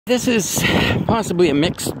this is possibly a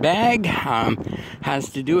mixed bag. Has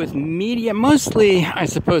to do with media, mostly, I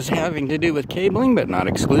suppose, having to do with cabling, but not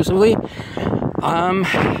exclusively.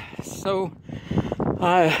 So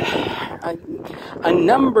a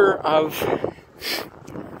number of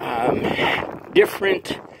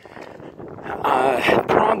different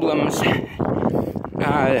problems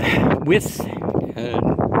with, as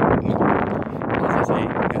I say,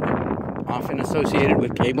 often associated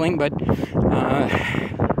with cabling, but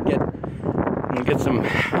we'll get some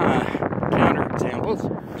counter examples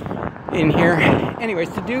in here. Anyways,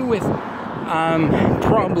 to do with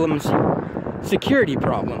problems, security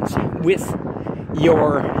problems with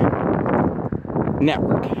your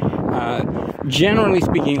network. Generally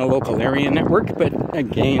speaking, a local area network, but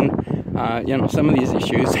again, some of these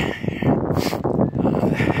issues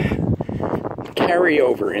carry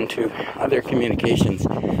over into other communications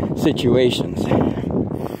situations.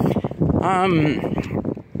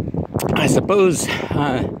 I suppose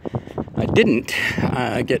I didn't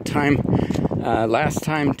get time last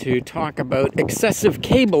time to talk about excessive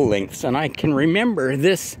cable lengths, and I can remember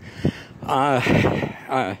this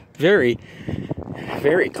very,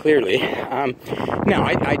 very clearly. Now,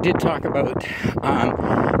 I did talk about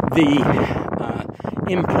the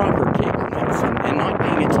improper cable lengths and not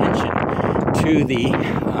paying attention to the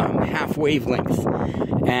half wavelengths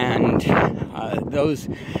and those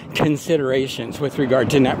considerations with regard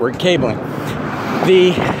to network cabling.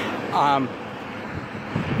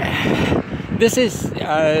 This is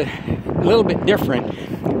a little bit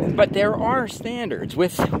different, but there are standards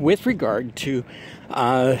with regard to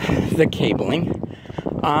the cabling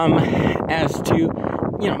as to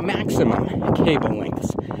maximum cable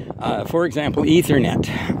lengths. For example, Ethernet.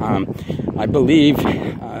 I believe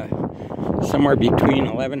somewhere between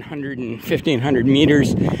 1,100 and 1,500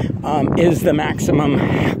 meters is the maximum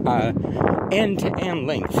end-to-end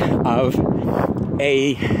length of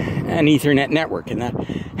an Ethernet network, and that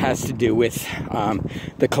has to do with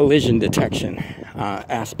the collision detection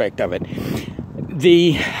aspect of it.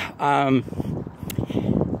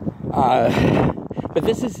 But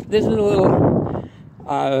this is a little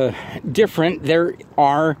different. There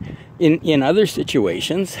are in other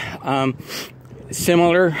situations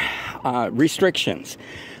similar restrictions.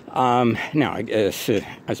 Now, I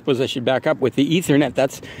suppose I should back up with the Ethernet.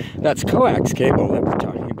 That's coax cable that we're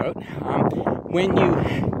talking about. When you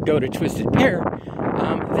go to twisted pair,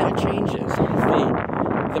 that changes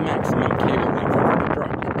the maximum cable length. It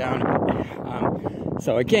drops it down a bit.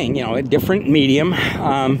 So again, a different medium.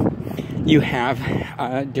 You have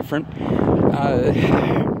different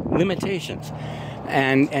limitations,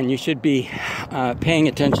 and you should be paying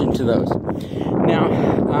attention to those. Now,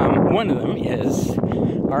 one of them is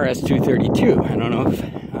RS-232. I don't know if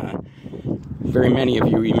very many of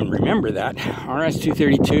you even remember that.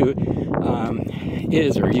 RS-232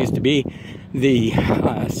 is, or used to be, the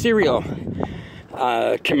serial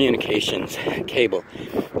communications cable.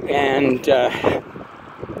 And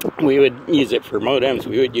we would use it for modems,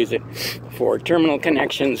 we would use it for terminal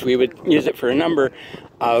connections, we would use it for a number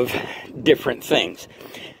of different things.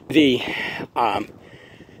 The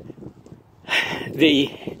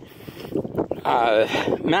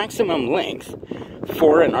maximum length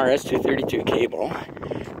for an RS-232 cable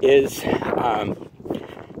is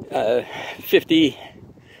 50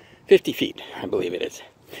 feet, I believe it is.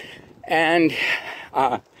 And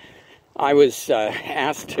I was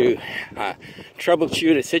asked to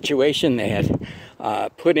troubleshoot a situation. They had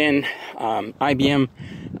put in IBM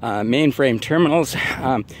mainframe terminals,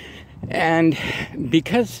 and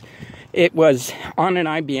because it was on an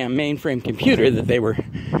IBM mainframe computer that they were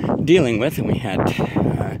dealing with, and we had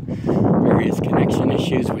various connection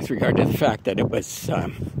issues with regard to the fact that it was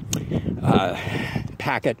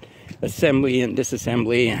packet assembly and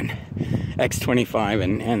disassembly and X25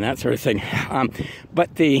 and that sort of thing.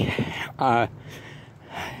 But they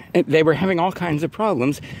were having all kinds of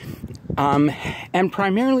problems, and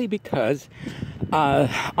primarily because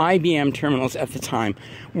IBM terminals at the time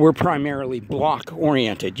were primarily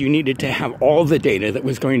block-oriented. You needed to have all the data that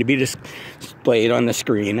was going to be displayed on the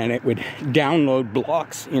screen, and it would download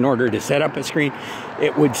blocks in order to set up a screen.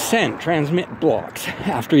 It would transmit blocks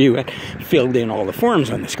after you had filled in all the forms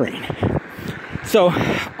on the screen. So,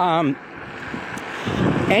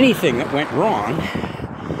 anything that went wrong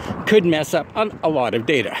could mess up a lot of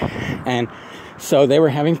data. And so they were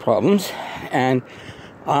having problems, and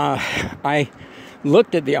I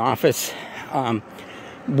looked at the office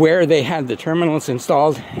where they had the terminals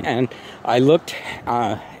installed, and I looked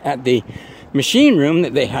at the machine room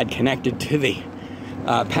that they had connected to the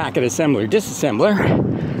packet assembler disassembler,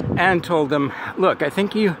 and told them, look, I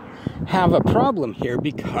think you have a problem here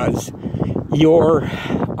because your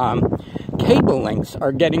cable lengths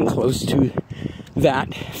are getting close to that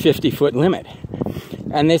 50-foot limit.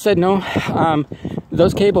 And they said, no,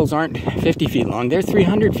 those cables aren't 50 feet long, they're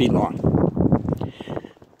 300 feet long.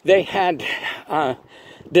 They had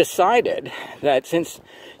decided that since,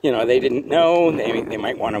 they didn't know, they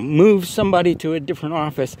might want to move somebody to a different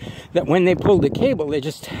office, that when they pulled the cable, they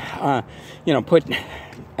just, put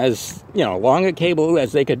as, long a cable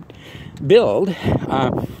as they could build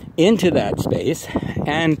into that space,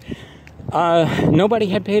 and nobody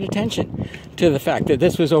had paid attention to the fact that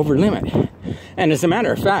this was over limit. And as a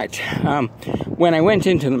matter of fact, when I went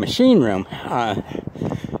into the machine room,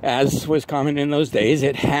 as was common in those days,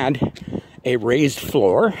 it had a raised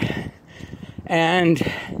floor, and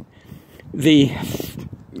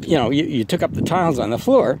you took up the tiles on the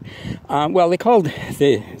floor. Well, they called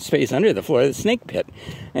the space under the floor the snake pit,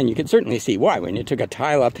 and you could certainly see why. When you took a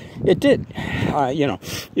tile up, it did.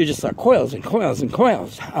 You just saw coils and coils and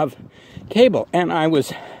coils of cable, and I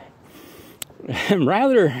was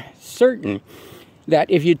rather certain that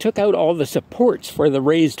if you took out all the supports for the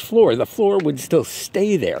raised floor, the floor would still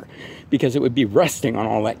stay there because it would be resting on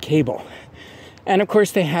all that cable. And of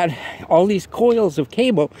course, they had all these coils of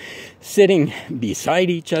cable sitting beside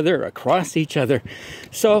each other, across each other.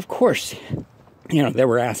 So of course, there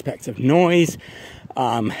were aspects of noise.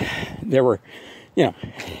 There were,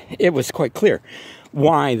 it was quite clear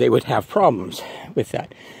why they would have problems with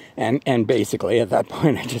that. And basically, at that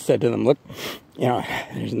point, I just said to them, look,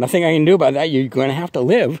 there's nothing I can do about that. You're going to have to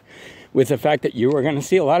live with the fact that you are going to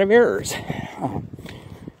see a lot of errors.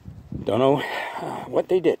 Don't know what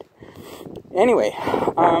they did. Anyway,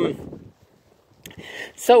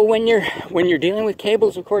 so when you're dealing with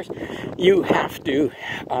cables, of course, you have to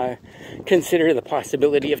consider the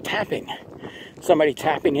possibility of tapping. Somebody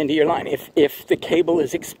tapping into your line if the cable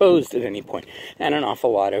is exposed at any point. And an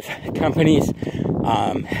awful lot of companies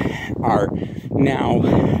are now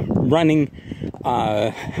running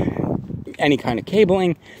any kind of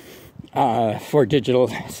cabling for digital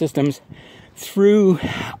systems through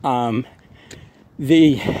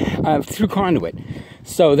through conduit,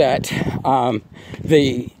 so that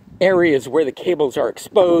the areas where the cables are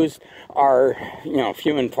exposed are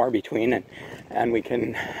few and far between, and we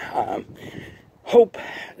can hope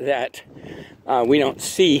that we don't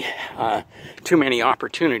see too many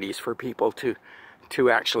opportunities for people to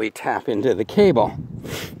actually tap into the cable.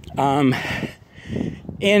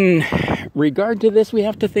 In regard to this, we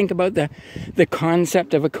have to think about the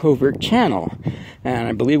concept of a covert channel. And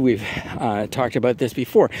I believe we've talked about this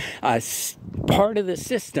before. Part of the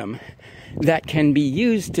system that can be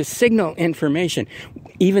used to signal information,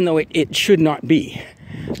 even though it should not be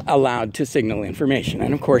allowed to signal information.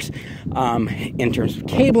 And of course, in terms of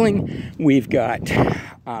cabling, we've got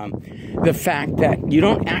the fact that you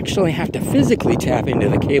don't actually have to physically tap into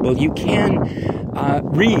the cable. You can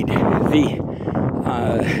read the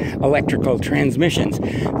electrical transmissions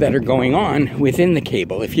that are going on within the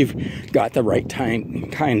cable if you've got the right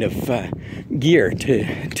kind of gear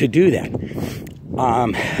to do that.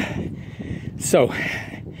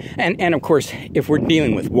 And of course, if we're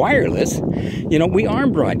dealing with wireless, we are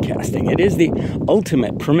broadcasting. It is the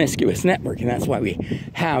ultimate promiscuous network, and that's why we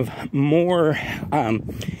have more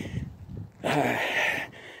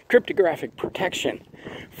cryptographic protection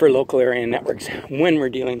for local area networks when we're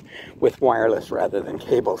dealing with wireless rather than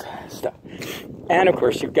cabled stuff. And of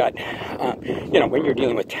course, you've got, when you're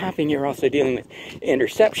dealing with tapping, you're also dealing with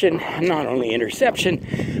interception. Not only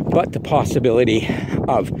interception, but the possibility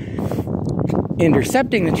of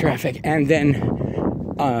intercepting the traffic and then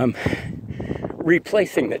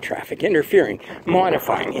replacing the traffic, interfering,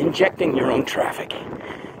 modifying, injecting your own traffic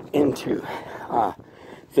into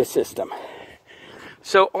the system.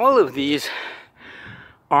 So all of these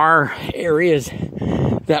are areas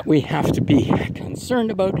that we have to be concerned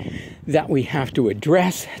about, that we have to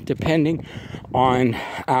address depending on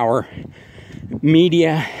our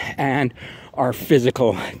media and our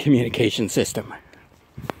physical communication system.